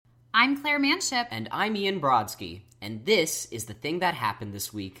I'm Claire Manship. And I'm Ian Brodsky. And this is The Thing That Happened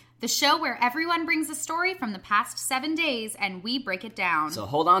This Week. The show where everyone brings a story from the past 7 days and we break it down. So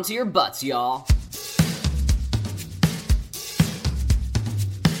hold on to your butts, y'all.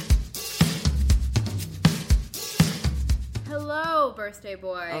 Hello, birthday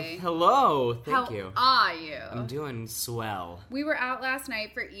boy. Hello. Thank you. How are you? I'm doing swell. We were out last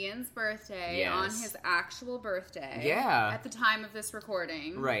night for Ian's birthday. Yes. On his actual birthday. Yeah. At the time of this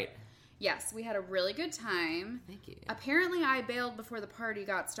recording. Right. Yes, we had a really good time. Thank you. Apparently, I bailed before the party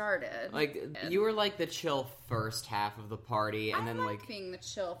got started. You were like the chill first half of the party, and I then like being the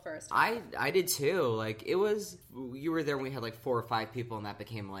chill first half. I did too. Like you were there when we had like 4 or 5 people, and that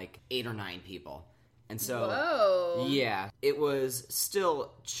became like 8 or 9 people. And so, whoa. Yeah, it was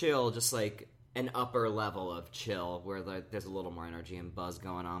still chill, just like an upper level of chill where there's a little more energy and buzz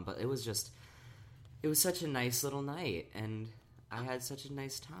going on. But it was such a nice little night, and I had such a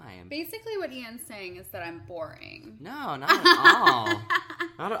nice time. Basically, what Ian's saying is that I'm boring. No, not at all.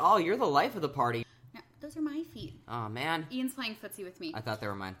 Not at all. You're the life of the party. No, those are my feet. Oh, man. Ian's playing footsie with me. I thought they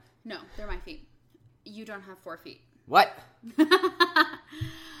were mine. No, they're my feet. You don't have 4 feet. What?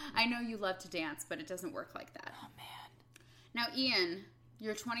 I know you love to dance, but it doesn't work like that. Oh, man. Now, Ian,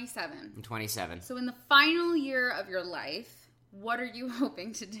 you're 27. I'm 27. So in the final year of your life, what are you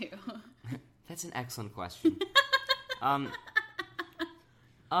hoping to do? That's an excellent question.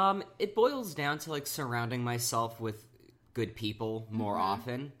 It boils down to like surrounding myself with good people more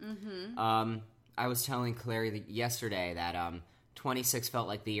often. Mm-hmm. I was telling Claire yesterday that 26 felt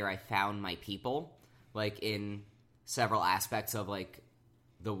like the year I found my people, like in several aspects of like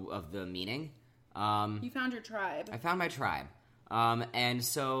the meaning. You found your tribe. I found my tribe. And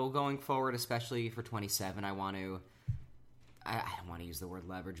so going forward, especially for 27, I want to. I don't want to use the word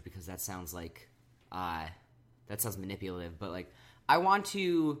leverage because that sounds like that sounds manipulative, but like I want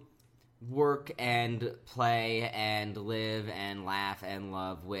to work and play and live and laugh and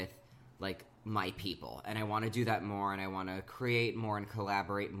love with like my people, and I want to do that more, and I want to create more and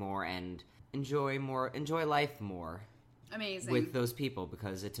collaborate more and enjoy life more. Amazing. With those people,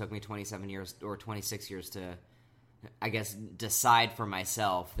 because it took me 27 years or 26 years to, I guess, decide for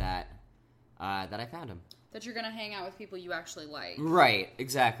myself that I found him. That you're going to hang out with people you actually like. Right,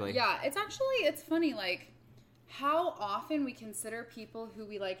 exactly. Yeah, it's funny, like, how often we consider people who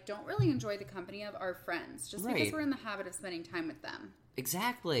we like don't really enjoy the company of our friends, just because we're in the habit of spending time with them.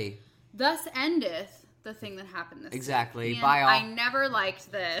 Exactly. Thus endeth the thing that happened this exactly. week. Bye all. I never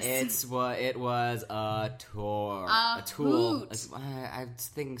liked this. It was a tour. A tool. hoot. I'm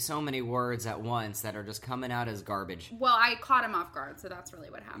thinking so many words at once that are just coming out as garbage. Well, I caught him off guard, so that's really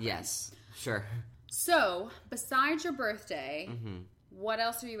what happened. Yes, sure. So, besides your birthday, what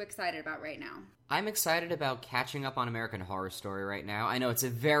else are you excited about right now? I'm excited about catching up on American Horror Story right now. I know it's a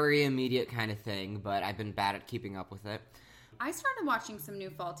very immediate kind of thing, but I've been bad at keeping up with it. I started watching some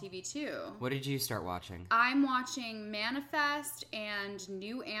new fall TV too. What did you start watching? I'm watching Manifest and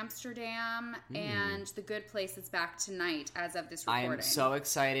New Amsterdam and The Good Place is back tonight as of this recording. I am so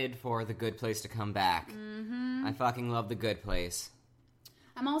excited for The Good Place to come back. Mm-hmm. I fucking love The Good Place.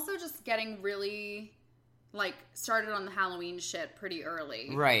 I'm also just getting really, started on the Halloween shit pretty early.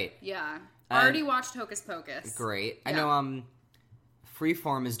 Right. Yeah. Already watched Hocus Pocus. Great. Yeah. I know,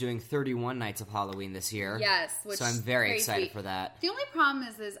 Freeform is doing 31 nights of Halloween this year. Yes, which so I'm very crazy. Excited for that. The only problem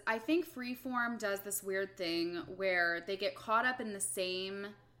is I think Freeform does this weird thing where they get caught up in the same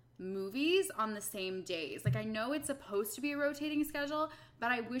movies on the same days. Like, I know it's supposed to be a rotating schedule,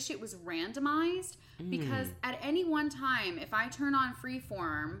 but I wish it was randomized because at any one time, if I turn on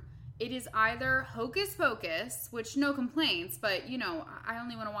Freeform, it is either Hocus Pocus, which no complaints, but, I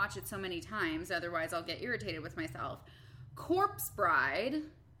only want to watch it so many times, otherwise I'll get irritated with myself. Corpse Bride.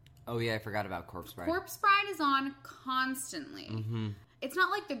 Oh, yeah, I forgot about Corpse Bride. Corpse Bride is on constantly. Mm-hmm. It's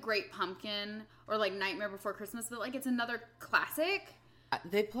not like The Great Pumpkin or like Nightmare Before Christmas, but like it's another classic.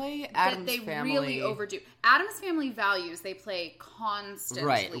 They play Addams Family. They really overdo. Addams Family Values, they play constantly,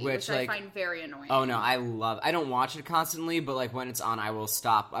 right, which I find very annoying. Oh, no, I don't watch it constantly, but like when it's on, I will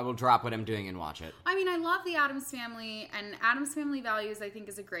drop what I'm doing and watch it. I mean, I love the Addams Family, and Addams Family Values I think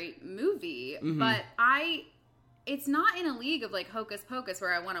is a great movie, but it's not in a league of like Hocus Pocus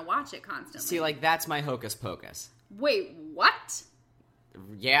where I want to watch it constantly. See, like that's my Hocus Pocus. Wait, what?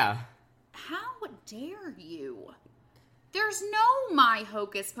 Yeah. How dare you? There's no my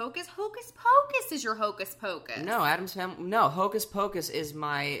Hocus Pocus. Hocus Pocus is your Hocus Pocus. No, Hocus Pocus is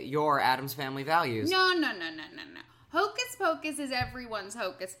your Addams Family Values. No. Hocus Pocus is everyone's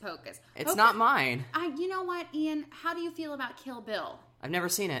Hocus Pocus. It's not mine. You know what, Ian? How do you feel about Kill Bill? I've never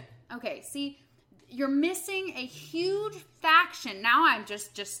seen it. Okay, see, you're missing a huge faction. Now I'm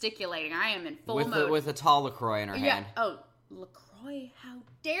just gesticulating. I am in full mode. With a tall LaCroix in her hand. Oh, LaCroix, how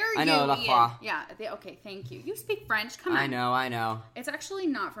dare you? I know, LaCroix. Yeah, okay, thank you. You speak French, come on. I know. It's actually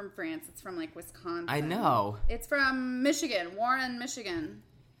not from France. It's from, like, Wisconsin. I know. It's from Michigan, Warren, Michigan.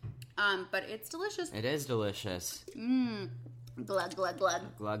 But it's delicious. It is delicious. Glug, glug,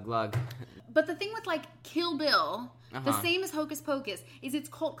 glug. Glug, glug. But the thing with, like, Kill Bill, the same as Hocus Pocus, is it's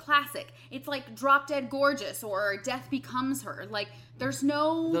cult classic. It's like Drop Dead Gorgeous or Death Becomes Her. Like, there's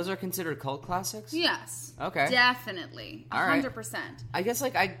no... Those are considered cult classics? Yes. Okay. Definitely. 100%. I guess,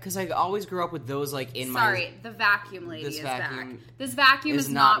 like, because I always grew up with those, like, in my... Sorry, the vacuum lady This is vacuum back. This vacuum is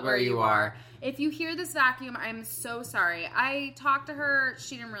is not where you you are. are. If you hear this vacuum, I'm so sorry. I talked to her.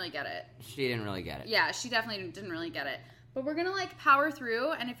 She didn't really get it. She didn't really get it. Yeah, she definitely didn't really get it. But we're gonna, like, power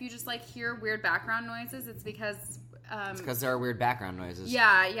through, and if you just, like, hear weird background noises, it's because... It's because there are weird background noises.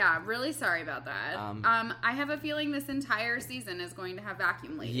 Yeah, really sorry about that. I have a feeling this entire season is going to have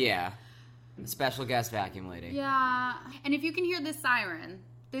vacuum lady. Yeah. Special guest vacuum lady. Yeah. And if you can hear this siren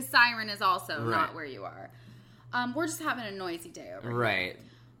is also not where you are. We're just having a noisy day over here. Right.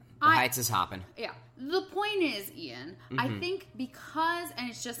 The Heights is hopping. Yeah. The point is, Ian, I think because, and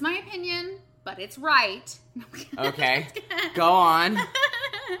it's just my opinion, but it's right. Okay. Go on.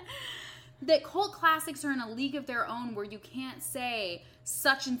 That cult classics are in a league of their own where you can't say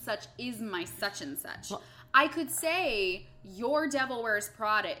such and such is my such and such. Well, I could say Your Devil Wears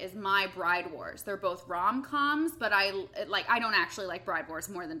Prada is my Bride Wars. They're both rom-coms, but I don't actually like Bride Wars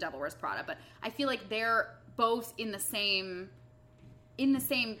more than Devil Wears Prada, but I feel like they're both in the same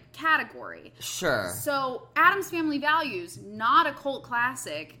category. Sure. So, Addams Family Values, not a cult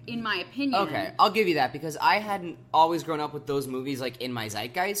classic, in my opinion. Okay, I'll give you that, because I hadn't always grown up with those movies, like, in my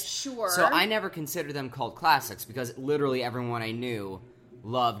zeitgeist. Sure. So I never considered them cult classics, because literally everyone I knew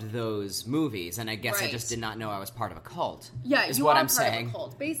loved those movies, and I guess I just did not know I was part of a cult. Yeah, is you what are I'm part saying. of a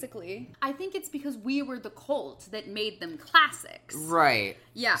cult, basically. I think it's because we were the cult that made them classics. Right.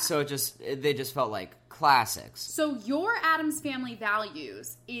 Yeah. So they just felt like classics. So your Addams Family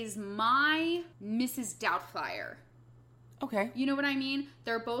Values is my Mrs. Doubtfire. Okay. You know what I mean?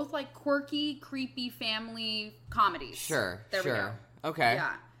 They're both like quirky, creepy family comedies. Sure. There we go. Okay.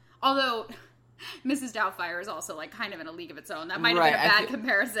 Yeah. Although Mrs. Doubtfire is also like kind of in a league of its own. That might have been a bad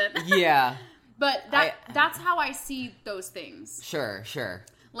comparison. Yeah. But that's how I see those things. Sure.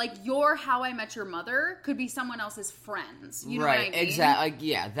 Like your How I Met Your Mother could be someone else's friends. You know what I mean? Exactly.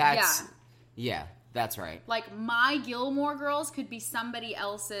 Yeah, that's right. Like my Gilmore Girls could be somebody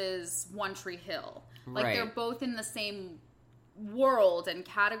else's One Tree Hill. Like they're both in the same world and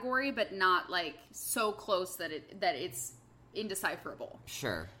category, but not like so close that it's indecipherable.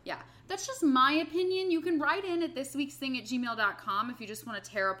 Sure. Yeah. That's just my opinion. You can write in at thisweeksthing@gmail.com if you just want to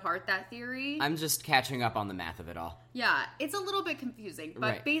tear apart that theory. I'm just catching up on the math of it all. Yeah. It's a little bit confusing,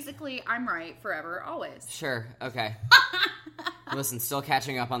 but basically I'm right forever, always. Sure. Okay. Listen, still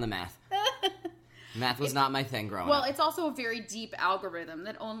catching up on the math. Math was not my thing growing up. Well, it's also a very deep algorithm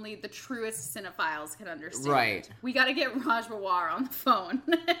that only the truest cinephiles can understand. Right. We got to get Raj Mawar on the phone.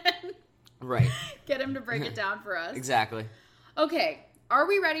 Right. Get him to break it down for us. Exactly. Okay. Are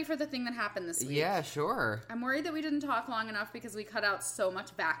we ready for the thing that happened this week? Yeah, sure. I'm worried that we didn't talk long enough because we cut out so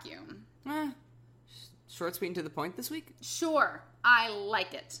much vacuum. Short, sweet, and to the point this week? Sure. I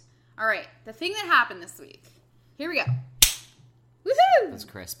like it. All right. The thing that happened this week. Here we go. Woohoo! That's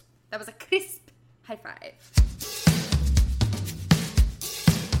crisp. That was a crisp high five.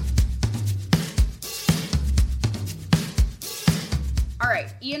 All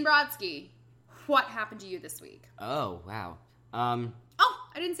right, Ian Brodsky, what happened to you this week? Oh, wow. Oh,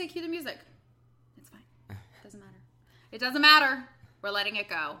 I didn't say cue the music. It's fine. Doesn't matter. It doesn't matter. We're letting it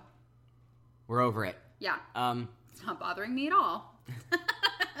go. We're over it. Yeah. It's not bothering me at all.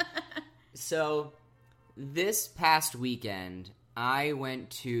 So, this past weekend, I went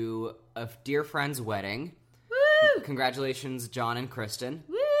to a dear friend's wedding. Woo! Congratulations, John and Kristen.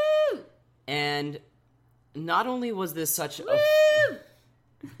 Woo! And not only was this such Woo! a...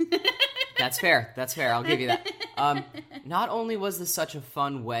 That's fair. I'll give you that. Not only was this such a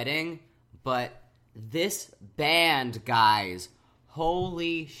fun wedding, but this band, guys,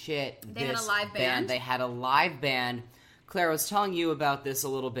 holy shit. They had a live band? They had a live band. Claire, I was telling you about this a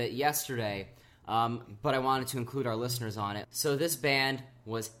little bit yesterday, but I wanted to include our listeners on it. So this band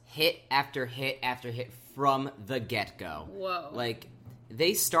was hit after hit after hit from the get-go. Whoa. Like,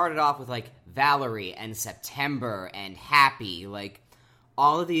 they started off with, like, Valerie and September and Happy, like,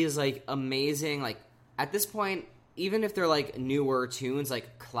 all of these, like, amazing, like, at this point, even if they're, like, newer tunes,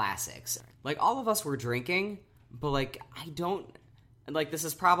 like, classics. Like, all of us were drinking, but, like, I don't and like this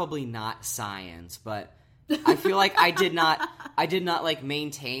is probably not science, but I feel like I did not like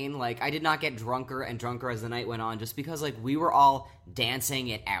maintain, like I did not get drunker and drunker as the night went on, just because like we were all dancing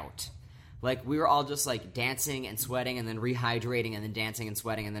it out. Like we were all just like dancing and sweating and then rehydrating and then dancing and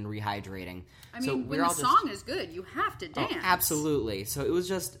sweating and then rehydrating. I mean, when the song is good, you have to dance. Oh, absolutely. So it was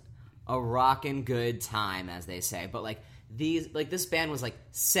just a rockin' good time, as they say. But like this band was like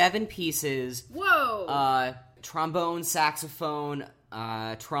 7 pieces. Whoa. Trombone, saxophone,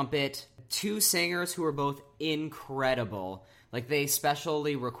 trumpet, 2 singers who were both incredible. Like they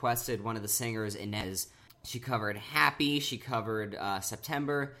specially requested one of the singers, Inez. She covered Happy, she covered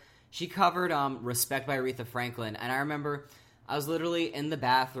September, she covered Respect by Aretha Franklin. And I remember I was literally in the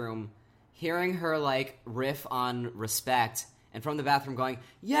bathroom hearing her like riff on Respect, and from the bathroom going,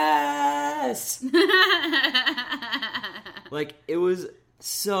 yes! Like it was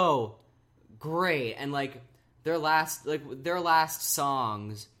so great. And like their last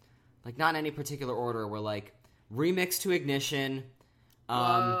songs, like not in any particular order, were like Remix to Ignition,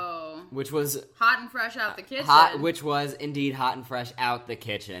 Whoa. Which was hot and fresh out the kitchen. Which was indeed hot and fresh out the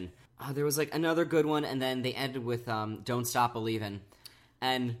kitchen. There was like another good one, and then they ended with Don't Stop Believin'.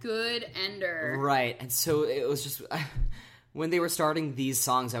 And good ender. Right. And so it was just when they were starting these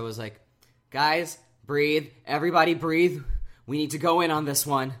songs, I was like, guys, breathe, everybody breathe. We need to go in on this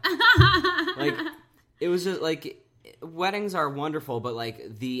one. Like it was just like, weddings are wonderful, but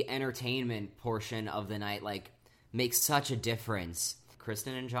like the entertainment portion of the night like makes such a difference.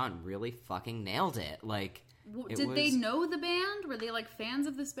 Kristen and John really fucking nailed it. Like, did they know the band? Were they like fans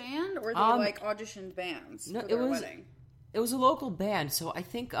of this band, or were they like auditioned bands for their wedding? It was a local band, so I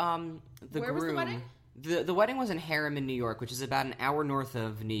think Where groom. was the wedding? The wedding was in Harriman, New York, which is about an hour north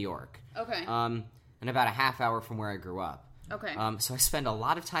of New York. Okay. And about a half hour from where I grew up. Okay. So I spent a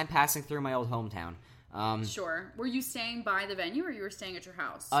lot of time passing through my old hometown. Sure. Were you staying by the venue, or you were staying at your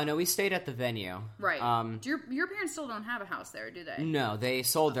house? No, we stayed at the venue. Right. Do your parents still don't have a house there, do they? No, they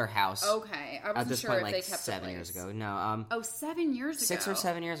sold their house. Okay. I wasn't at this sure point, if like they kept 7 years ago. No. 7 years ago. 6 or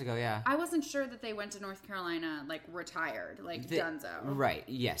 7 years ago, yeah. I wasn't sure that they went to North Carolina, like retired, like Dunzo. Right.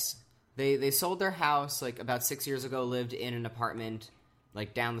 Yes. They sold their house like about 6 years ago. Lived in an apartment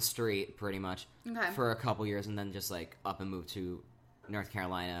like down the street, pretty much, for a couple years, and then just like up and moved to North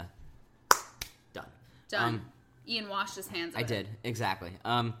Carolina. Done. Ian washed his hands of I it. did, exactly.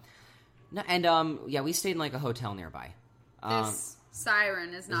 Yeah, we stayed in like a hotel nearby. This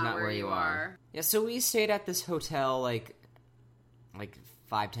siren is not where you are. Yeah, so we stayed at this hotel like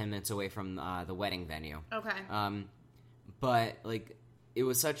 5-10 minutes away from the wedding venue. Okay. But like it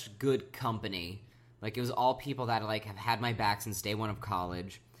was such good company. Like it was all people that like have had my back since day one of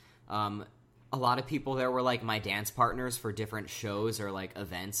college. A lot of people there were like my dance partners for different shows or like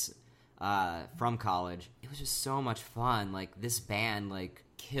events from college. It was just so much fun. Like this band like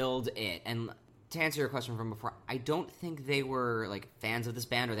killed it. And to answer your question from before, I don't think they were like fans of this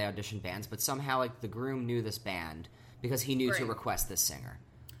band or they auditioned bands, but somehow like the groom knew this band because he knew to request this singer.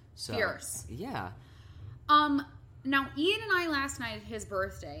 So fierce. Yeah. Now Ian and I last night at his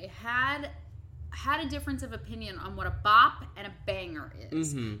birthday had a difference of opinion on what a bop and a banger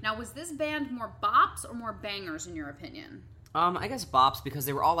is. Mm-hmm. Now, was this band more bops or more bangers in your opinion? I guess bops, because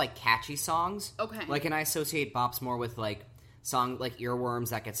they were all like catchy songs. Okay. Like, and I associate bops more with like song like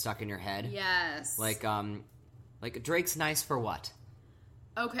earworms that get stuck in your head. Yes. Like Drake's Nice for What?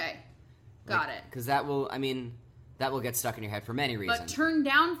 Okay. Got it. Because that will get stuck in your head for many reasons. But Turn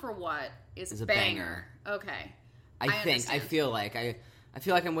Down for What is a banger. Okay. I feel like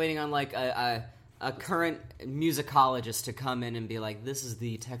I'm waiting on like a current musicologist to come in and be like, this is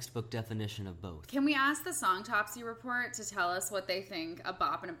the textbook definition of both. Can we ask the Songtopsy Report to tell us what they think a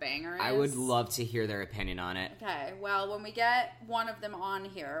bop and a banger is? I would love to hear their opinion on it. Okay, well, when we get one of them on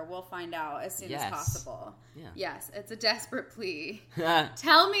here, we'll find out as soon as possible. Yeah. Yes, it's a desperate plea.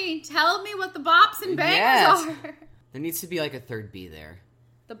 Tell me what the bops and bangers are. There needs to be like a third B there.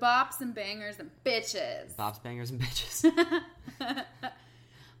 The bops and bangers and bitches. Bops, bangers, and bitches.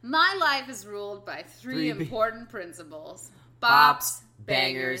 My life is ruled by three important principles. Bops,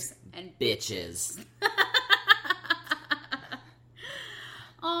 bangers, and bitches.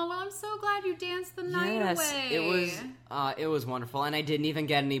 Oh, well, I'm so glad you danced the night away. It was wonderful, and I didn't even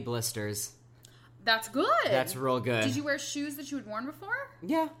get any blisters. That's good. That's real good. Did you wear shoes that you had worn before?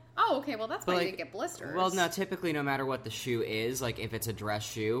 Yeah. Oh, okay. Well, that's why you didn't get blisters. Well, no, typically no matter what the shoe is, like if it's a dress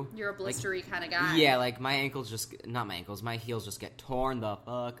shoe. You're a blistery kind of guy. Yeah, like my heels just get torn the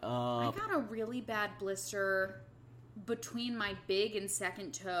fuck up. I got a really bad blister between my big and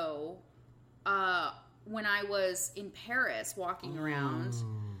second toe when I was in Paris walking around.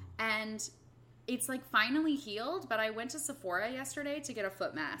 And it's like finally healed, but I went to Sephora yesterday to get a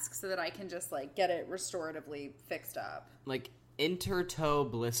foot mask so that I can just like get it restoratively fixed up. Like, intertoe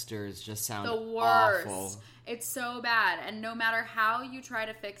blisters just sound The worst. awful. It's so bad, and no matter how you try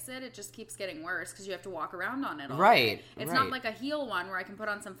to fix it, it just keeps getting worse because you have to walk around on it all Right, day. It's right. not like a heel one where I can put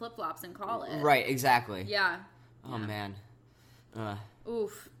on some flip-flops and call it. Right, exactly. Yeah. Oh, man.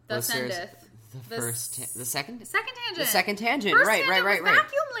 Oof. The Blisters. sendeth. The second? Second tangent. The second tangent. First Right. tangent was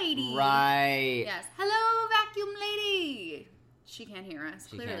Vacuum lady. Right. Yes. Hello, vacuum lady. She can't hear us,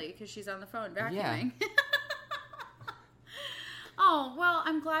 She clearly, can't. because she's on the phone vacuuming. Yeah. Oh, well,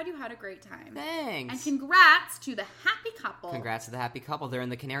 I'm glad you had a great time. Thanks. And congrats to the happy couple. Congrats to the happy couple. They're in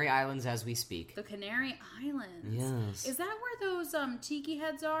the Canary Islands as we speak. The Canary Islands. Yes. Is that where those tiki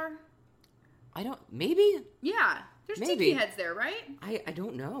heads are? I don't... Maybe? Yeah. There's Maybe. tiki heads there, right? I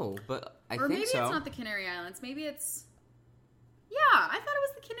don't know, but I or think maybe so. it's not the Canary Islands. Maybe it's... Yeah, I thought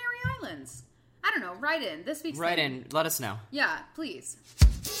it was the Canary Islands. I don't know. Write in. This week's Write thing. in. Let us know. Yeah, please.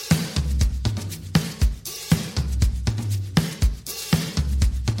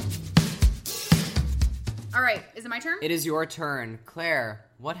 All right, is it my turn? It is your turn. Claire,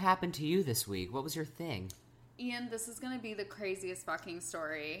 what happened to you this week? What was your thing? Ian, this is going to be the craziest fucking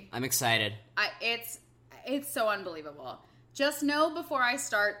story. I'm excited. It's so unbelievable. Just know before I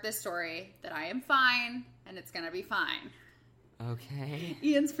start this story that I am fine and it's going to be fine. Okay.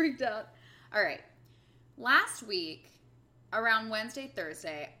 Ian's freaked out. All right. Last week, around Wednesday,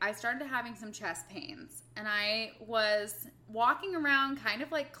 Thursday, I started having some chest pains. And I was walking around kind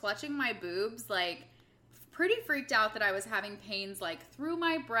of like clutching my boobs, like pretty freaked out that I was having pains like through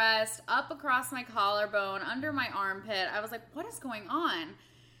my breast, up across my collarbone, under my armpit. I was like, what is going on?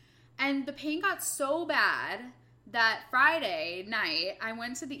 And the pain got so bad that Friday night, I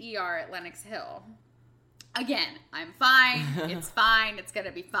went to the ER at Lenox Hill. Again, I'm fine. It's fine. It's going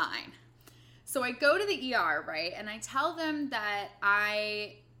to be fine. So I go to the ER, right? And I tell them that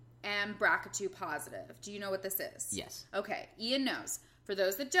I am BRCA2 positive. Do you know what this is? Yes. Okay. Ian knows. For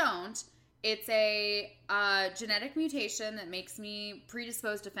those that don't, it's a genetic mutation that makes me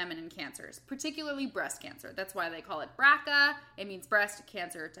predisposed to feminine cancers, particularly breast cancer. That's why they call it BRCA. It means breast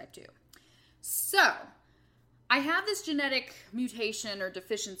cancer type 2. So I have this genetic mutation or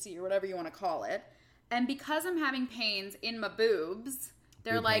deficiency or whatever you want to call it. And because I'm having pains in my boobs,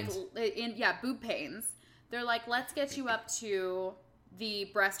 they're boob pains. They're like, let's get you up to the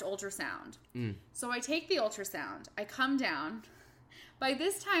breast ultrasound. So I take the ultrasound. I come down. By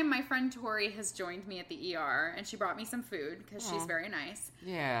this time, my friend Tori has joined me at the ER, and she brought me some food because she's very nice.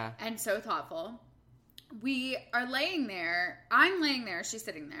 Yeah. And so thoughtful. We are laying there. I'm laying there. She's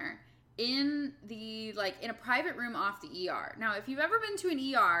sitting there in a private room off the ER. Now, if you've ever been to an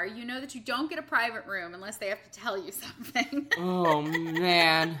ER, you know that you don't get a private room unless they have to tell you something. Oh,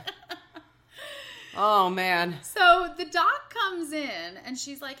 man. Oh, man. So the doc comes in, and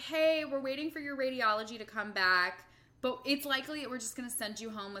she's like, hey, we're waiting for your radiology to come back. But it's likely that we're just going to send you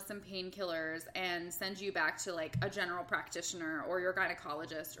home with some painkillers and send you back to, like, a general practitioner or your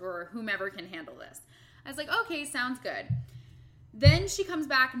gynecologist or whomever can handle this. I was like, okay, sounds good. Then she comes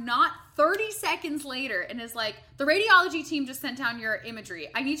back not 30 seconds later and is like, the radiology team just sent down your imagery.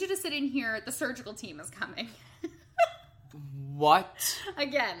 I need you to sit in here. The surgical team is coming. What?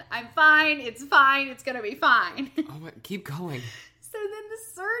 Again, I'm fine. It's fine. It's going to be fine. Oh, my, keep going. So then the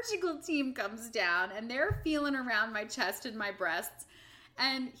surgical team comes down and they're feeling around my chest and my breasts.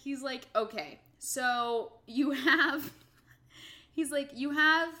 And he's like, okay, so you have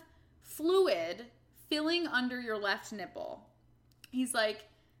fluid filling under your left nipple. He's like,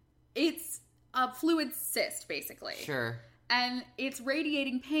 it's a fluid cyst, basically. Sure. And it's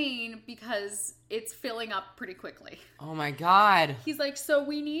radiating pain because it's filling up pretty quickly. Oh, my God. He's like, so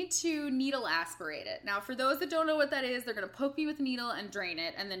we need to needle aspirate it. Now, for those that don't know what that is, they're going to poke me with a needle and drain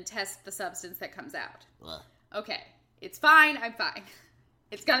it and then test the substance that comes out. Ugh. Okay. It's fine. I'm fine.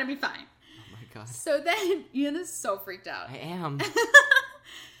 It's going to be fine. Oh, my God. So then, Ian is so freaked out. I am.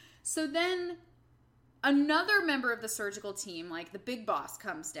 So then another member of the surgical team, like the big boss,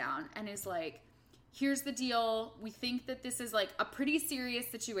 comes down and is like, here's the deal. We think that this is like a pretty serious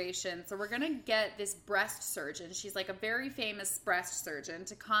situation. So we're going to get this breast surgeon. She's like a very famous breast surgeon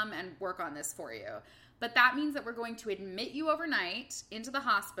to come and work on this for you. But that means that we're going to admit you overnight into the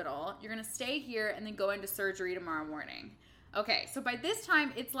hospital. You're going to stay here and then go into surgery tomorrow morning. Okay, so by this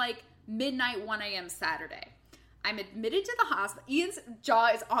time, it's like midnight, 1 a.m. Saturday. I'm admitted to the hospital. Ian's jaw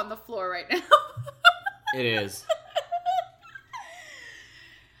is on the floor right now. It is.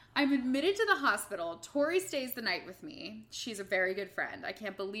 I'm admitted to the hospital. Tori stays the night with me. She's a very good friend. I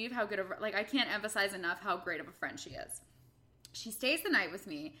can't believe how good of, I can't emphasize enough how great of a friend she is. She stays the night with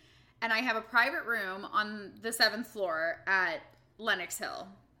me, And I have a private room on the 7th floor at Lenox Hill.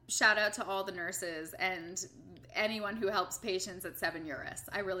 Shout out to all the nurses and anyone who helps patients at 7 Eurus.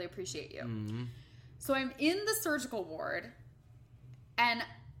 I really appreciate you. Mm-hmm. So I'm in the surgical ward, and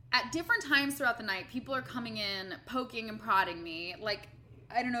at different times throughout the night, people are coming in, poking and prodding me. Like,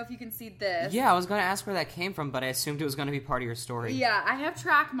 I don't know if you can see this. Yeah, I was going to ask where that came from, but I assumed it was going to be part of your story. Yeah, I have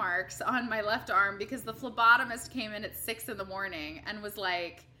track marks on my left arm because the phlebotomist came in at 6 in the morning and was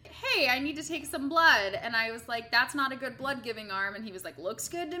like, hey, I need to take some blood. And I was like, that's not a good blood giving arm. And he was like, looks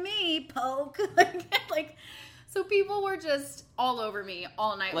good to me, poke. like, so people were just all over me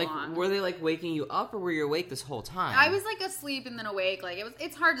all night long. Were they like waking you up, or were you awake this whole time? I was like asleep and then awake. Like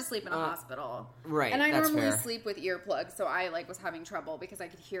it's hard to sleep in a hospital. Right. And I that's normally fair. sleep with earplugs, so I like was having trouble because I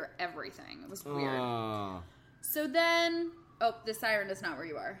could hear everything. It was weird. So then, the siren is not where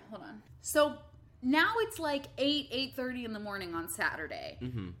you are. Hold on. So now it's like 8:30 in the morning on Saturday.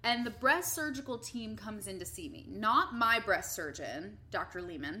 Mm-hmm. And the breast surgical team comes in to see me. Not my breast surgeon, Dr.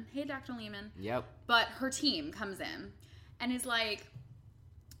 Lehman. Hey, Dr. Lehman. Yep. But her team comes in and is like,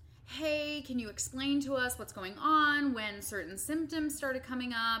 hey, can you explain to us what's going on, when certain symptoms started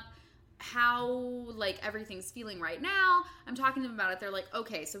coming up, how, like, everything's feeling right now? I'm talking to them about it. They're like,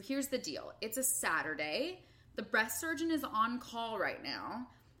 okay, so here's the deal. It's a Saturday. The breast surgeon is on call right now.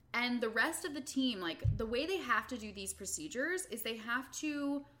 And the rest of the team, like, the way they have to do these procedures is they have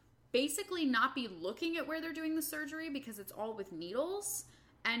to basically not be looking at where they're doing the surgery because it's all with needles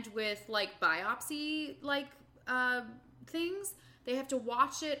and with, like, biopsy, like, things. They have to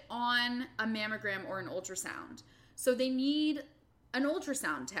watch it on a mammogram or an ultrasound. So they need an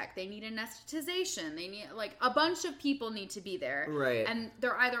ultrasound tech. They need anesthetization. They need, like, a bunch of people need to be there. Right. And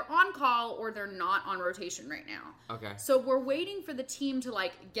they're either on call or they're not on rotation right now. Okay. So we're waiting for the team to,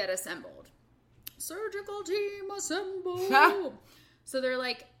 like, get assembled. Surgical team assembled. So they're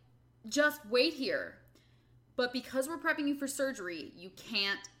like, just wait here. But because we're prepping you for surgery, you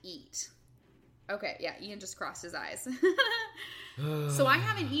can't eat. Okay, yeah, Ian just crossed his eyes. So I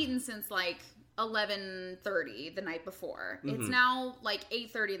haven't eaten since, like, 11:30 the night before. Mm-hmm. It's now like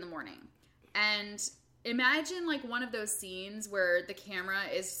 8:30 in the morning. And imagine like one of those scenes where the camera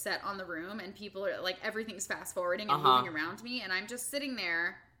is set on the room and people are like, everything's fast forwarding and moving around me, and I'm just sitting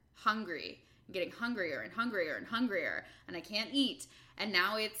there hungry, getting hungrier and hungrier and hungrier, and I can't eat. And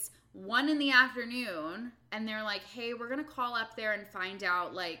now it's 1 p.m. and they're like, hey, we're gonna call up there and find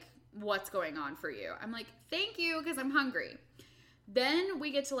out like what's going on for you. I'm like, thank you, because I'm hungry. Then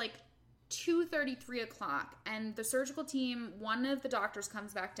we get to like 2:30, 3 o'clock, and the surgical team, one of the doctors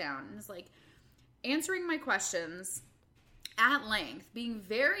comes back down and is like answering my questions at length, being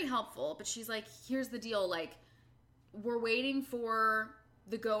very helpful, but she's like, here's the deal, like, we're waiting for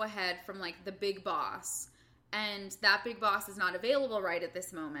the go-ahead from like the big boss, and that big boss is not available right at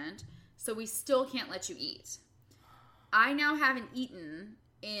this moment, so we still can't let you eat. I now haven't eaten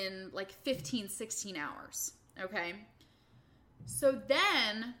in like 15, 16 hours, okay? So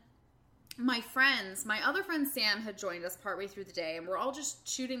then my other friend Sam had joined us partway through the day, and we're all just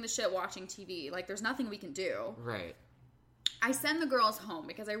shooting the shit watching TV. Like, there's nothing we can do. Right. I send the girls home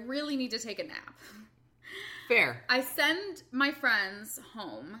because I really need to take a nap. Fair. I send my friends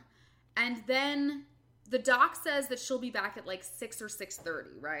home, and then the doc says that she'll be back at like 6 or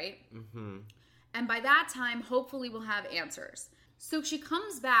 6:30, right? Mm-hmm. And by that time, hopefully we'll have answers. So she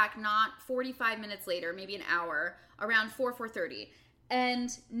comes back not 45 minutes later, maybe an hour, around 4:30. And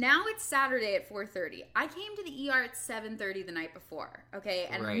now it's Saturday at 4:30. I came to the ER at 7:30 the night before, okay?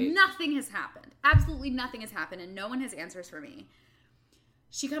 And nothing has happened. Absolutely nothing has happened, and no one has answers for me.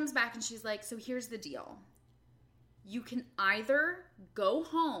 She comes back and she's like, so here's the deal. You can either go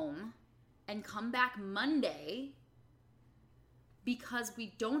home and come back Monday because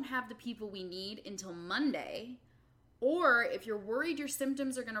we don't have the people we need until Monday, or if you're worried your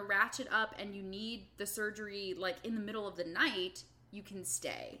symptoms are going to ratchet up and you need the surgery like in the middle of the night, you can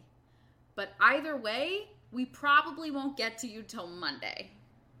stay. But either way, we probably won't get to you till Monday.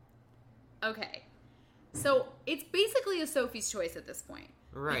 Okay. So it's basically a Sophie's choice at this point.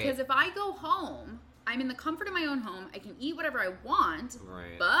 Right. Because if I go home, I'm in the comfort of my own home. I can eat whatever I want.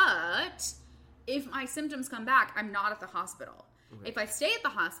 Right. But if my symptoms come back, I'm not at the hospital. Right. If I stay at the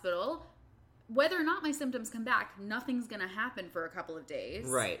hospital, whether or not my symptoms come back, nothing's going to happen for a couple of days.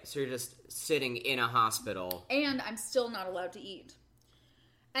 Right. So you're just sitting in a hospital. And I'm still not allowed to eat.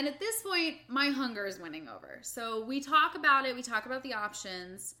 And at this point, my hunger is winning over. So we talk about it. We talk about the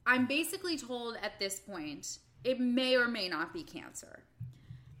options. I'm basically told at this point, it may or may not be cancer.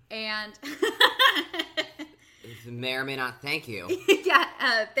 And it may or may not thank you.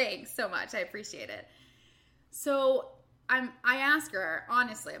 Yeah, thanks so much. I appreciate it. So I ask her,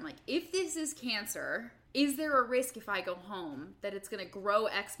 honestly, I'm like, if this is cancer, is there a risk if I go home that it's going to grow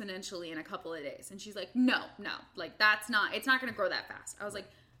exponentially in a couple of days? And she's like, no, like it's not going to grow that fast. I was like,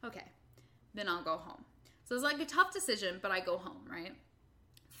 okay, then I'll go home. So it's like a tough decision, but I go home, right?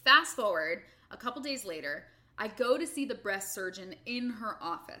 Fast forward a couple days later, I go to see the breast surgeon in her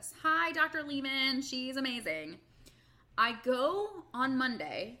office. Hi, Dr. Lehman. She's amazing. I go on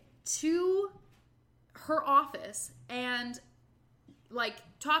Monday to her office and like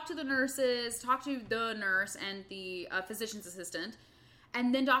talk to the nurses, talk to the nurse and the physician's assistant.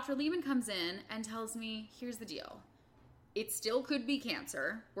 And then Dr. Lehman comes in and tells me, here's the deal. It still could be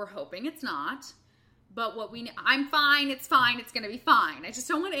cancer. We're hoping it's not. But I'm fine. It's fine. It's going to be fine. I just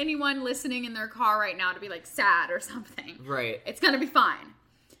don't want anyone listening in their car right now to be like sad or something. Right. It's going to be fine.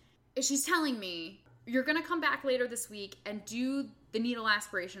 She's telling me, you're going to come back later this week and do the needle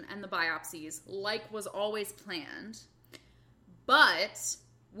aspiration and the biopsies like was always planned. But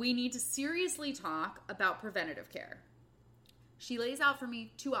we need to seriously talk about preventative care. She lays out for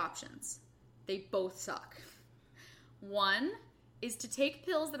me 2 options. They both suck. One is to take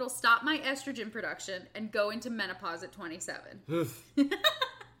pills that'll stop my estrogen production and go into menopause at 27.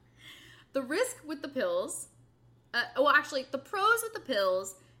 The risk with the pills, the pros with the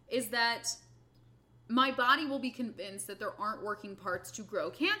pills is that my body will be convinced that there aren't working parts to grow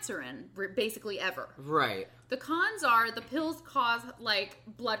cancer in, basically ever. Right. The cons are the pills cause, like,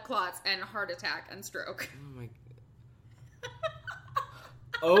 blood clots and a heart attack and stroke. Oh my...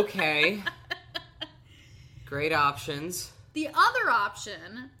 Okay. Great options. The other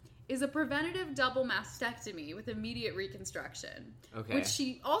option is a preventative double mastectomy with immediate reconstruction. Okay. Which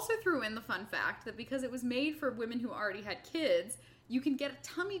she also threw in the fun fact that because it was made for women who already had kids, you can get a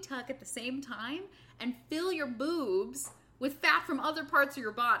tummy tuck at the same time and fill your boobs with fat from other parts of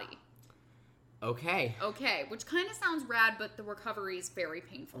your body. Okay. Okay, which kind of sounds rad, but the recovery is very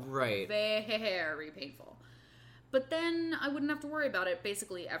painful. Right. Very painful. But then I wouldn't have to worry about it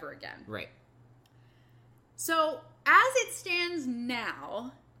basically ever again. Right. So, as it stands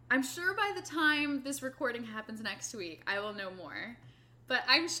now, I'm sure by the time this recording happens next week, I will know more. But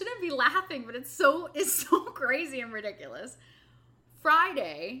I shouldn't be laughing, but it's so crazy and ridiculous.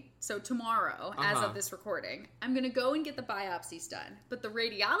 Friday, so tomorrow, as of this recording, I'm going to go and get the biopsies done. But the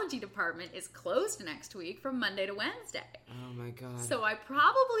radiology department is closed next week from Monday to Wednesday. Oh my God. So I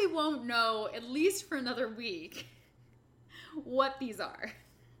probably won't know, at least for another week, what these are.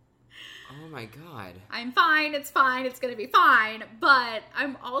 Oh my God. I'm fine, it's going to be fine. But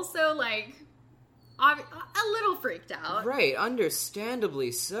I'm also, like, a little freaked out. Right,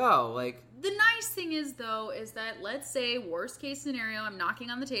 understandably so. Like, the nice thing is, though, is that let's say, worst case scenario, I'm knocking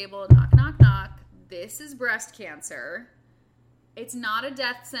on the table, knock, knock, knock. This is breast cancer. It's not a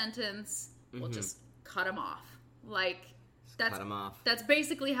death sentence. We'll just cut them off. Like, cut them off. That's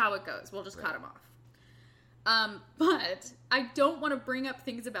basically how it goes. We'll just cut them off. But I don't want to bring up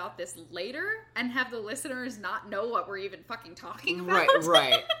things about this later and have the listeners not know what we're even fucking talking about.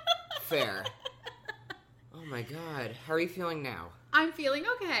 Right. Fair. Oh my God. How are you feeling now? I'm feeling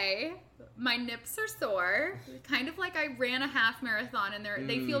okay. My nips are sore. Kind of like I ran a half marathon and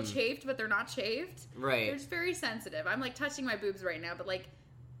they feel chafed, but they're not chafed. Right. They're just very sensitive. I'm like touching my boobs right now, but like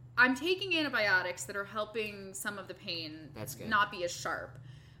I'm taking antibiotics that are helping some of the pain not be as sharp.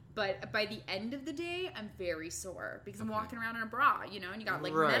 But by the end of the day, I'm very sore because I'm walking around in a bra, and you got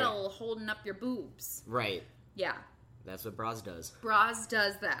like metal holding up your boobs. Right. Yeah. That's what bras does. Bras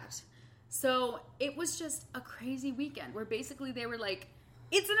does that. So it was just a crazy weekend where basically they were like,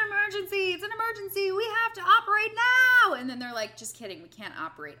 it's an emergency, we have to operate now. And then they're like, just kidding, we can't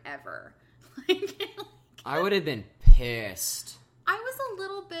operate ever. I would have been pissed. I was a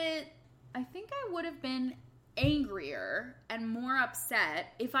little bit, I think I would have been angrier and more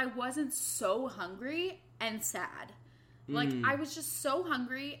upset if I wasn't so hungry and sad. Like, I was just so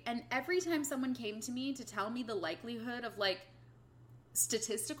hungry, and every time someone came to me to tell me the likelihood of, like,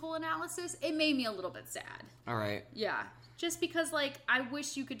 statistical analysis, it made me a little bit sad. All right. Yeah. Just because, like, I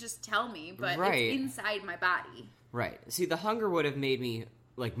wish you could just tell me, but it's inside my body. Right. See, the hunger would have made me,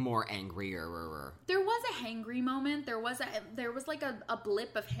 like, more angrier. There was a hangry moment. There was like a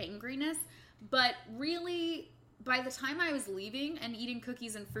blip of hangriness. But really, by the time I was leaving and eating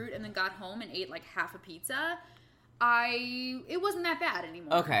cookies and fruit and then got home and ate, like, half a pizza, it wasn't that bad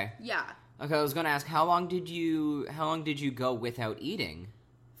anymore. Okay. Yeah. Okay, I was going to ask, how long did you go without eating?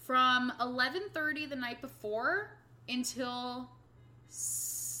 From 11:30 the night before until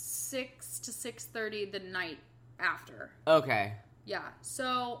 6 to 6:30 the night after. Okay. Yeah.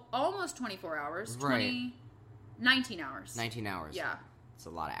 So almost 24 hours. Right. 19 hours. 19 hours. Yeah. It's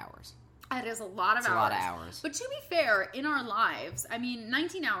a lot of hours. That is a lot of It's hours. a lot of hours. But to be fair, in our lives, I mean,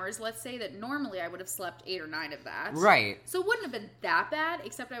 19 hours, let's say that normally I would have slept 8 or 9 of that. Right. So it wouldn't have been that bad,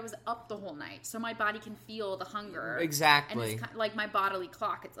 except I was up the whole night. So my body can feel the hunger. Exactly. And it's like my bodily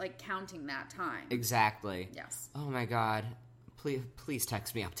clock. It's like counting that time. Exactly. Yes. Oh my god. Please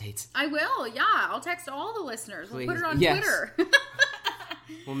text me updates. I will, yeah. I'll text all the listeners. We'll put it on Yes. Twitter.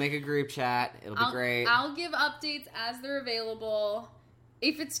 We'll make a group chat. It'll be great. I'll give updates as they're available.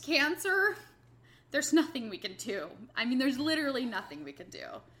 If it's cancer, there's nothing we can do. I mean, there's literally nothing we can do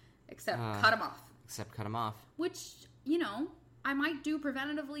except cut them off. Except cut them off. Which, I might do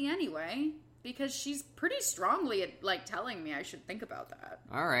preventatively anyway, because she's pretty strongly telling me I should think about that.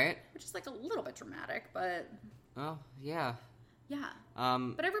 All right. Which is a little bit dramatic, but Oh, yeah. yeah.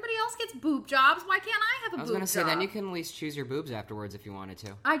 But everybody else gets boob jobs. Why can't I have a boob job? I was going to say, then you can at least choose your boobs afterwards if you wanted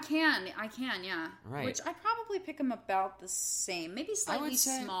to. I can, yeah. Right. Which I probably pick them about the same, maybe slightly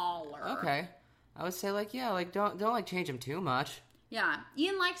smaller. Okay. I would say, don't change them too much. Yeah,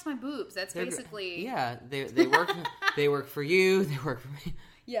 Ian likes my boobs. That's basically... Yeah, they work they work for you, they work for me.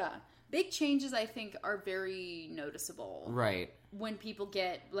 Yeah. Big changes, I think, are very noticeable. Right. When people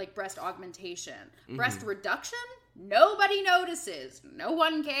get, breast augmentation. Mm-hmm. Breast reduction? Nobody notices. No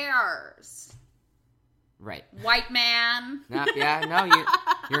one cares. Right. White man.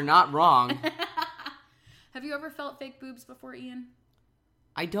 You're not wrong. Have you ever felt fake boobs before, Ian?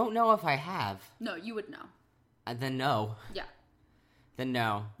 I don't know if I have. No, you would know. Then no. Yeah. Then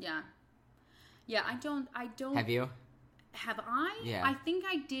no. Yeah. Yeah, I don't... Have you? Have I? Yeah. I think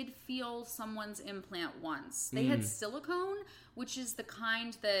I did feel someone's implant once. They had silicone, which is the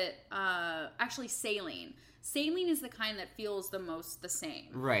kind that... actually, saline. Saline is the kind that feels the most the same.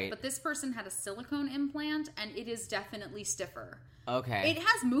 Right. But this person had a silicone implant, and it is definitely stiffer. Okay. It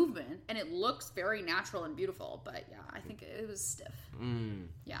has movement, and it looks very natural and beautiful, but yeah, I think it was stiff.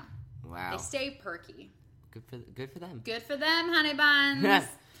 Yeah. Wow. They stay perky. Good for them. Good for them, honey buns.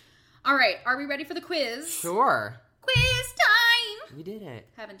 All right, are we ready for the quiz? Sure. Quiz time! We did it.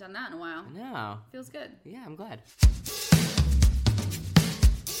 Haven't done that in a while. No. Feels good. Yeah, I'm glad.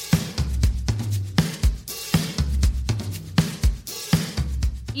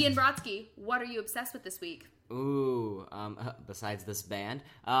 Ian Brodsky, what are you obsessed with this week? Ooh, besides this band,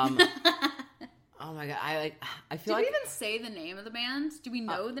 oh my god, I feel Did we even say the name of the band? Do we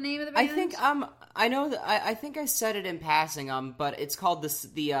know the name of the I band? think I know that I think I said it in passing, but it's called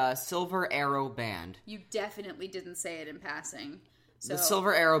the Silver Arrow Band. You definitely didn't say it in passing. So The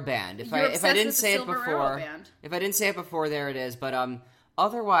Silver Arrow Band. If I didn't say it before, there it is. But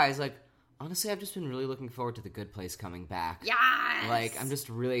otherwise, honestly, I've just been really looking forward to The Good Place coming back. Yes! I'm just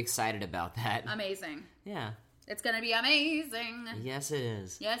really excited about that. Amazing. Yeah. It's gonna be amazing. Yes, it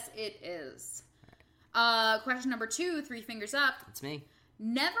is. Yes, it is. Question number 2, 3 fingers up. It's me.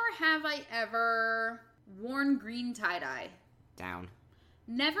 Never have I ever worn green tie-dye. Down.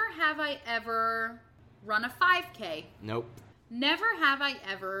 Never have I ever run a 5K. Nope. Never have I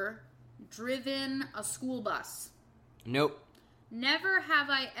ever driven a school bus. Nope. Never have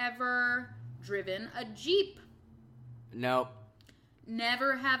I ever driven a Jeep. Nope.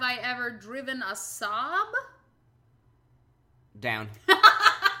 Never have I ever driven a Saab. Down.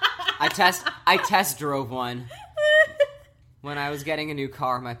 I test drove one when I was getting a new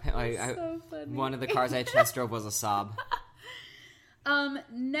car. So funny. One of the cars I test drove was a Saab.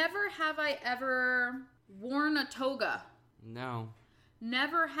 Never have I ever worn a toga. No.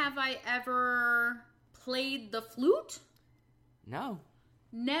 Never have I ever played the flute. No.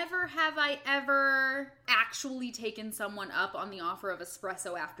 Never have I ever actually taken someone up on the offer of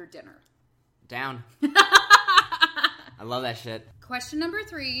espresso after dinner. Down. I love that shit. Question number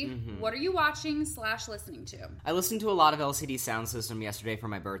 3. Mm-hmm. What are you watching / listening to? I listened to a lot of LCD Sound System yesterday for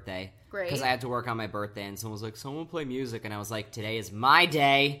my birthday. Great. Because I had to work on my birthday, and someone was like, someone play music, and I was like, today is my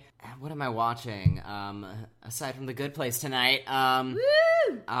day. What am I watching? Aside from The Good Place tonight.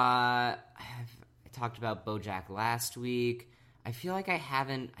 Woo! I talked about BoJack last week. I feel like I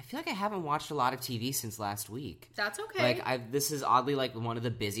haven't watched a lot of TV since last week. That's okay. This is oddly one of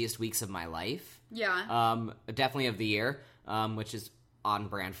the busiest weeks of my life. Yeah. Definitely of the year, which is on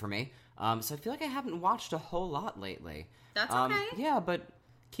brand for me. So I feel like I haven't watched a whole lot lately. That's okay. Yeah, but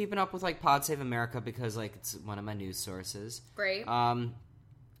keeping up with Pod Save America because it's one of my news sources. Great. And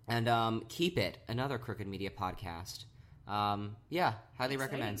Keep It, another Crooked Media podcast. Yeah, highly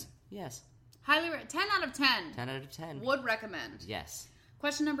recommend. Yes. 10 out of 10. 10 out of 10. Would recommend. Yes.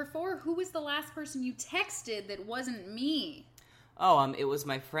 Question number 4. Who was the last person you texted that wasn't me? Oh, it was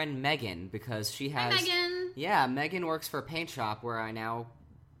my friend Megan, because she has... Hi, Megan! Yeah, Megan works for a paint shop where I now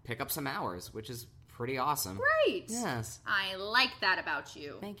pick up some hours, which is pretty awesome. Great. Yes. I like that about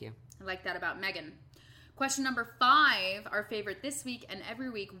you. Thank you. I like that about Megan. Question number 5, our favorite this week and every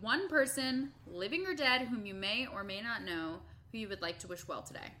week. One person, living or dead, whom you may or may not know, who you would like to wish well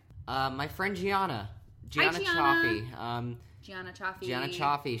today. My friend Gianna. Hi, Gianna. Chaffee. Gianna Chaffee. Gianna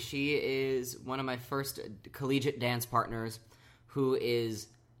Chaffee. She is one of my first collegiate dance partners who is...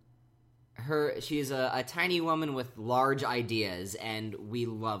 She's a tiny woman with large ideas, and we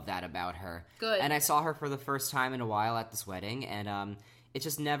love that about her. Good. And I saw her for the first time in a while at this wedding, and it's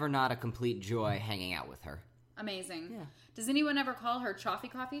just never not a complete joy hanging out with her. Amazing. Yeah. Does anyone ever call her Chaffee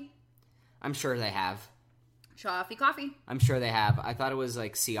Coffee? I'm sure they have. Chaffee Coffee. I'm sure they have. I thought it was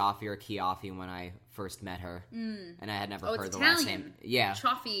like Ciaffi or Chiaffi when I first met her, and I had never heard it's the last Italian. name. Yeah.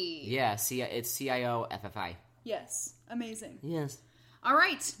 Chaffee. Yeah, it's Cioffi. Yes. Amazing. Yes. All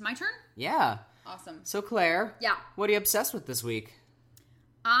right. My turn? Yeah. Awesome. So, Claire. Yeah. What are you obsessed with this week?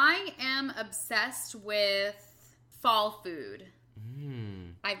 I am obsessed with fall food.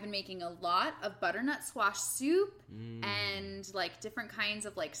 I've been making a lot of butternut squash soup and like different kinds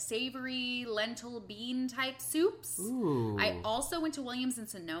of like savory lentil bean type soups. Ooh. I also went to Williams and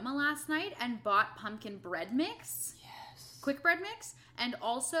Sonoma last night and bought pumpkin bread mix. Yes. Quick bread mix. And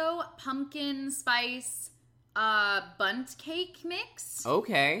also pumpkin spice bundt cake mix.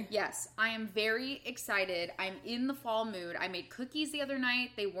 Okay. Yes, I am very excited. I'm in the fall mood. I made cookies the other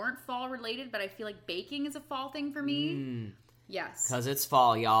night. They weren't fall related, but I feel like baking is a fall thing for me. Yes. Because it's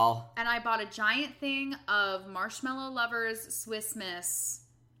fall, y'all. And I bought a giant thing of Marshmallow Lovers Swiss Miss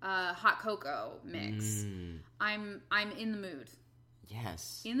hot cocoa mix. I'm in the mood.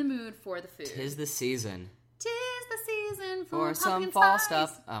 Yes. In the mood for the food. Tis the season. Tis the season For for some pumpkin fall spice.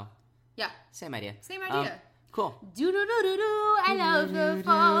 stuff. Oh, Yeah, same idea. same idea. Cool. Do do do do do. I love the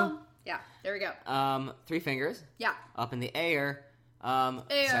fall. Yeah, there we go. 3 fingers. Yeah. Up in the air.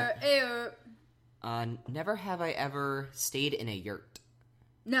 Air. Never have I ever stayed in a yurt.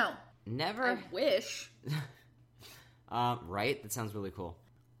 No. Never. I wish. Right? That sounds really cool.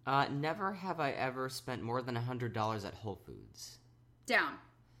 Never have I ever spent more than $100 at Whole Foods. Down.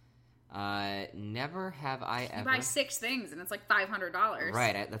 Never have I ever... You buy 6 things and it's like $500.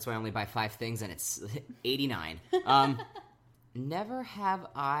 Right, that's why I only buy 5 things and it's $89. Never have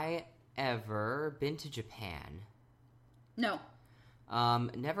I ever been to Japan. No.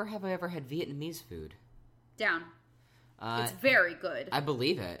 Never have I ever had Vietnamese food. Down. It's very good. I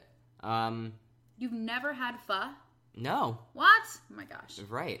believe it. You've never had pho? No. What? Oh my gosh.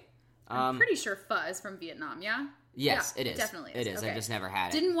 Right. I'm pretty sure pho is from Vietnam, yeah? Yes, Yeah, it is. Definitely It is. Okay. I've just never had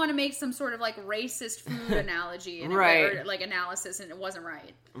it. Didn't want to make some sort of like racist food analogy and Right. or like analysis, and it wasn't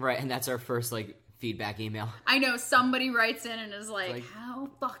right. Right, and that's our first, feedback email. I know somebody writes in and is like how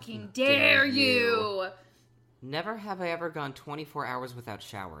fucking dare dare you? Never have I ever gone 24 hours without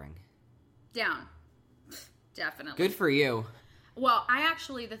showering. Down. Definitely. Good for you. Well,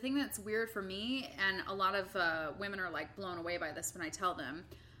 the thing that's weird for me, and a lot of women are like blown away by this when I tell them,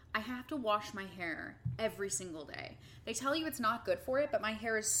 I have to wash my hair every single day. They tell you it's not good for it, but my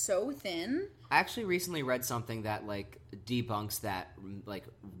hair is so thin. I actually recently read something that, debunks that,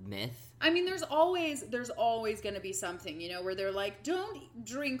 myth. I mean, there's always going to be something, where they're like, don't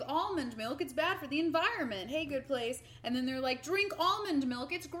drink almond milk, it's bad for the environment. Hey, good place. And then they're like, drink almond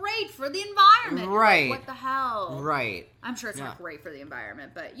milk, it's great for the environment. Right. Like, what the hell? Right. I'm sure it's Yeah. not great for the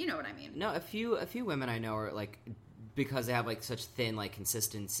environment, but you know what I mean. No, a few women I know are, because they have, such thin,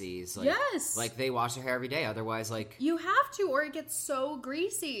 consistencies. Yes. They wash their hair every day. Otherwise, You have to, or it gets so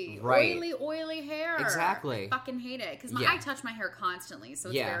greasy. Right. Oily hair. Exactly. I fucking hate it. Because Yeah. I touch my hair constantly, so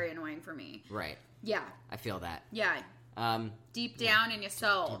it's Yeah. very annoying for me. Right. Yeah. I feel that. Yeah. Deep down in your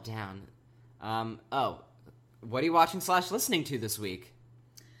soul. Deep down. What are you watching / listening to this week?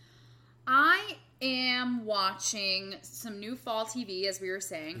 I am watching some new fall TV, as we were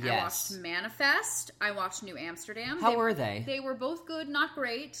saying. Yes. I watched Manifest. I watched New Amsterdam. How were they? They were both good, not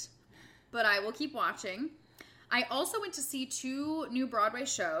great, but I will keep watching. I also went to see 2 new Broadway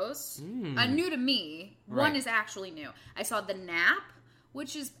shows. New to me. One Right. is actually new. I saw The Nap,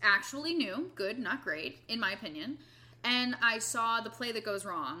 which is actually new. Good, not great, in my opinion. And I saw The Play That Goes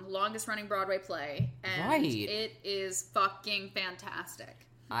Wrong, longest running Broadway play. And Right. it is fucking fantastic.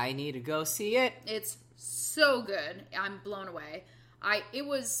 I need to go see it. It's so good. I'm blown away. It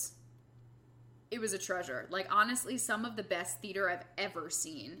was a treasure. Honestly, some of the best theater I've ever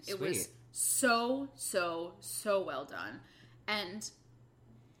seen. It was Sweet. so well done. And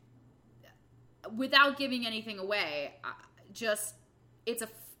without giving anything away, it's a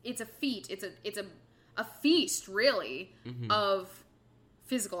feat. It's a feast, really, of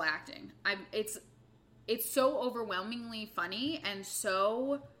physical acting. It's so overwhelmingly funny and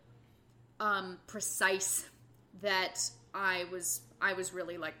so precise that I was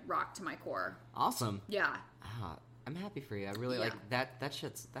really like rocked to my core. Awesome. Yeah. I'm happy for you. I really like that. That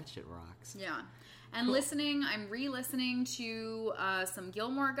shit rocks. Yeah. And listening, I'm re-listening to some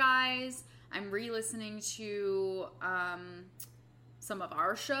Gilmore Guys. I'm re-listening to some of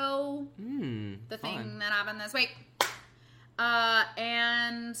our show. The fun. thing that happened this week.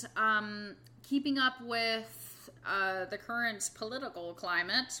 And keeping up with the current political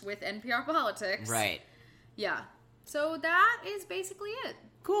climate with NPR Politics. Right. Yeah. So that is basically it.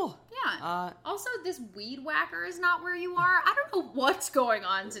 Cool. Yeah. Also, this weed whacker is not where you are. I don't know what's going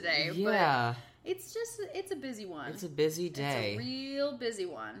on today. Yeah. But it's a busy one. It's a busy day. It's a real busy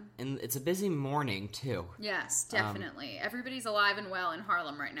one. And it's a busy morning, too. Yes, definitely. Everybody's alive and well in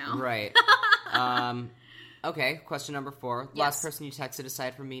Harlem right now. Right. Okay, question number 4. Yes. Last person you texted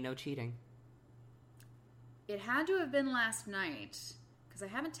aside from me, no cheating. It had to have been last night, because I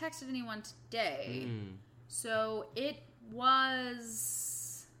haven't texted anyone today. So it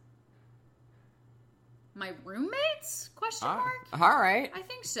was my roommates? Question mark? All right. I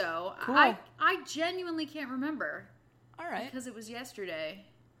think so. Cool. I genuinely can't remember. All right. Because it was yesterday.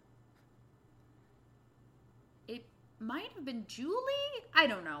 It might have been Julie? I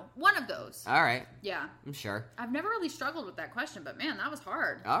don't know. One of those. All right. Yeah. I'm sure. I've never really struggled with that question, but man, that was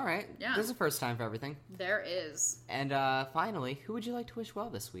hard. All right. Yeah. There's a first time for everything. There is. And finally, who would you like to wish well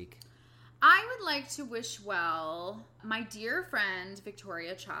this week? I would like to wish well my dear friend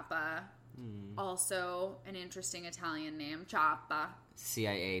Victoria Ciappa. Also an interesting Italian name, Ciappa.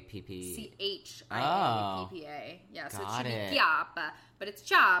 Ciappa. Chiappa. Yeah, so it Got should be it. Chiappa, but it's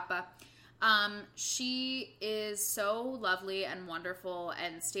Ciappa. She is so lovely and wonderful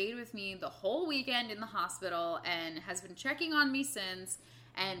and stayed with me the whole weekend in the hospital and has been checking on me since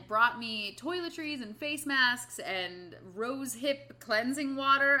and brought me toiletries and face masks and rose hip cleansing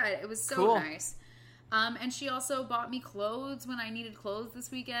water. It was so Cool. nice. And she also bought me clothes when I needed clothes this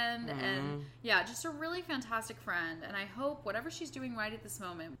weekend. And yeah, just a really fantastic friend. And I hope whatever she's doing right at this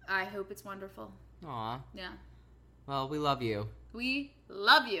moment, I hope it's wonderful. Aw. Yeah. Well, we love you. We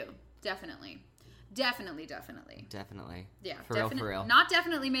love you. Definitely. Definitely. Definitely. Yeah. For real. Not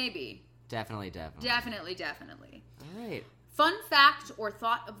definitely, maybe. Definitely. Definitely. All right. Fun fact or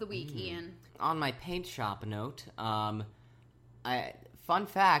thought of the week, Ian. On my paint shop note, fun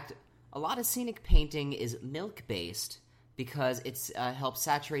fact, a lot of scenic painting is milk-based because it helps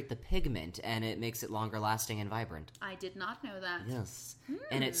saturate the pigment and it makes it longer lasting and vibrant. I did not know that. Yes.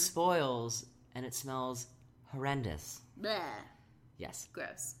 And it spoils and it smells horrendous. Bleh. Yes.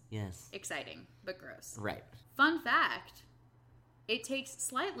 Gross. Yes. Exciting, but gross. Right. Fun fact, it takes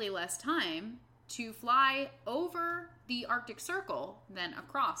slightly less time to fly over the Arctic Circle than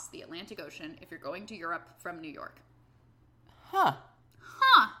across the Atlantic Ocean if you're going to Europe from New York. Huh.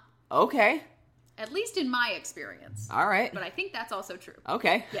 Huh. Okay. At least in my experience. All right. But I think that's also true.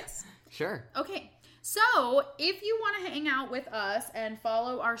 Okay. Yes. Sure. Okay. So, if you want to hang out with us and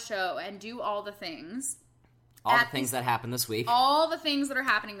follow our show and do all the things. All the things that happened this week. All the things that are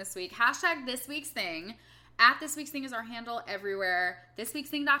happening this week. Hashtag This Week's Thing. At This Week's Thing is our handle everywhere.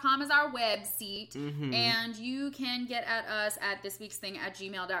 ThisWeeksThing.com is our website. And you can get at us at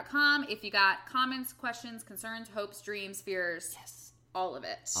thisweeksthing@gmail.com if you got comments, questions, concerns, hopes, dreams, fears. Yes. All of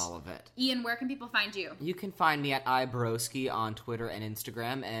it. All of it. Ian, where can people find you? You can find me at iBroski on Twitter and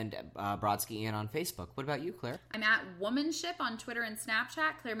Instagram and Brodsky Ian on Facebook. What about you, Claire? I'm at Womanship on Twitter and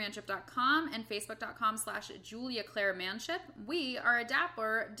Snapchat, ClaireManship.com, and Facebook.com/JuliaClaireManship. We are a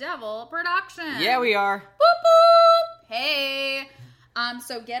Dapper Devil production. Yeah, we are. Boop, boop. Hey.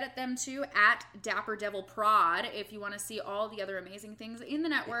 So get at them too at Dapper Devil Prod if you want to see all the other amazing things in the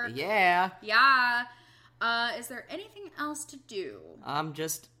network. Yeah. Yeah. Is there anything else to do?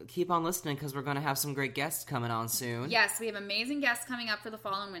 Just keep on listening because we're going to have some great guests coming on soon. Yes, we have amazing guests coming up for the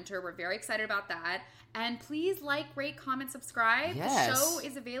fall and winter. We're very excited about that. And please like, rate, comment, subscribe. Yes. The show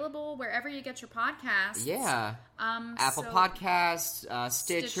is available wherever you get your podcasts. Yeah. Apple Podcasts,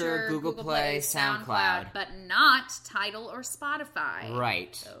 Stitcher, Google Play, SoundCloud. But not Tidal or Spotify.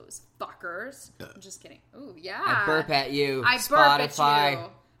 Right. Those fuckers. I'm just kidding. Ooh, yeah. I burp at you, I Spotify. burp at you.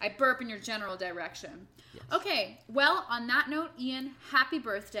 I burp in your general direction. Yes. Okay, well, on that note, Ian, happy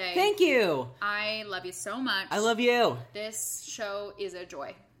birthday. Thank you. I love you so much. I love you. This show is a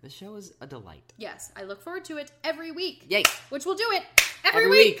joy. This show is a delight. Yes, I look forward to it every week. Yay. Which we'll do it every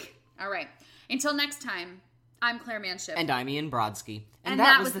week. All right. Until next time, I'm Claire Manship. And I'm Ian Brodsky. And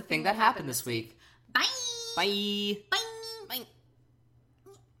that was the thing that happened this week. Bye. Bye. Bye.